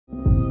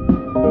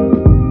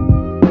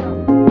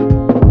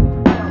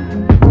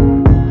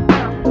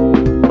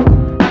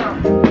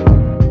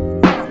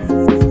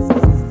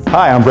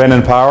Hi, I'm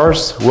Brandon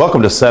Powers.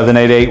 Welcome to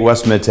 788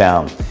 West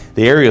Midtown,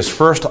 the area's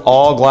first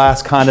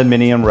all-glass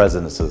condominium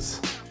residences.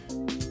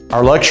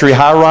 Our luxury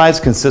high-rise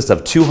consists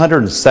of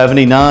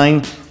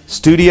 279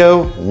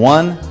 studio,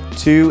 1,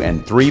 2,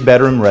 and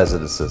 3-bedroom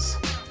residences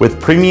with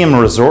premium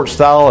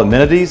resort-style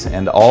amenities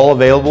and all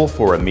available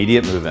for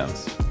immediate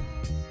move-ins.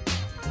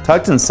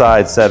 Tucked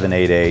inside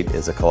 788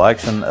 is a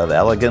collection of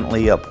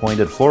elegantly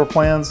appointed floor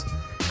plans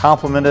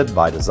complemented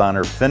by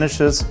designer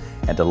finishes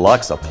and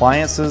deluxe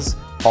appliances,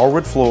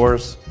 hardwood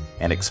floors,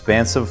 and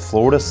expansive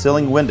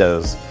floor-to-ceiling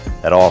windows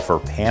that offer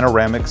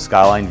panoramic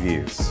skyline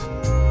views.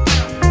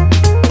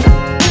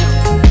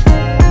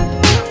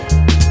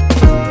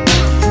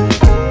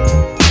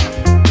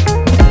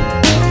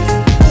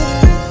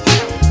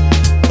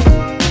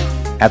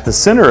 At the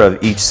center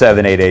of each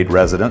 788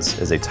 residence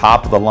is a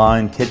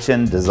top-of-the-line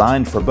kitchen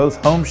designed for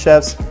both home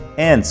chefs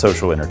and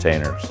social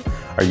entertainers.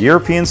 Our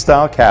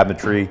European-style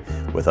cabinetry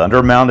with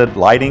under-mounted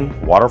lighting,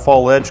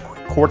 waterfall edge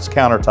quartz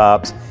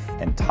countertops,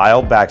 and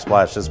tiled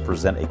backsplashes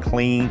present a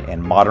clean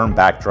and modern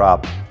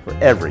backdrop for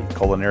every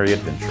culinary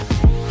adventure.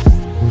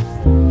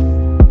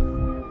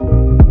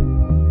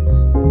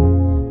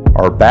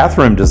 Our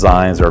bathroom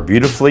designs are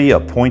beautifully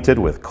appointed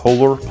with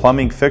Kohler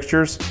plumbing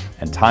fixtures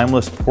and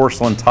timeless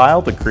porcelain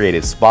tile to create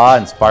a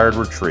spa-inspired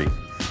retreat.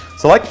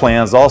 Select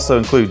plans also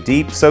include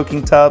deep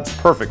soaking tubs,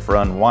 perfect for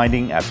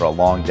unwinding after a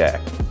long day.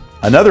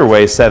 Another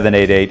way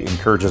 788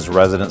 encourages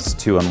residents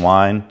to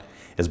unwind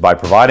is by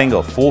providing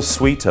a full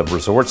suite of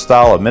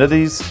resort-style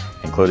amenities,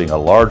 including a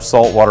large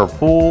saltwater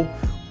pool,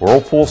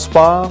 whirlpool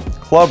spa,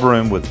 club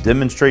room with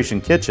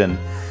demonstration kitchen,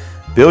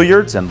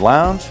 billiards and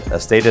lounge, a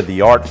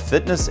state-of-the-art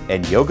fitness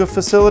and yoga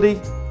facility,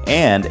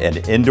 and an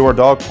indoor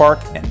dog park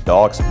and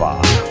dog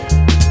spa.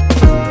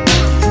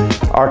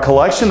 Our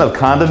collection of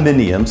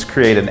condominiums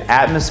create an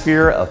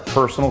atmosphere of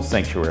personal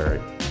sanctuary.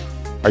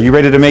 Are you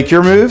ready to make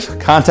your move?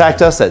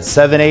 Contact us at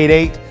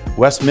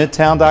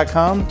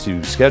 788westmidtown.com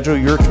to schedule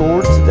your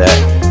tour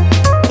today.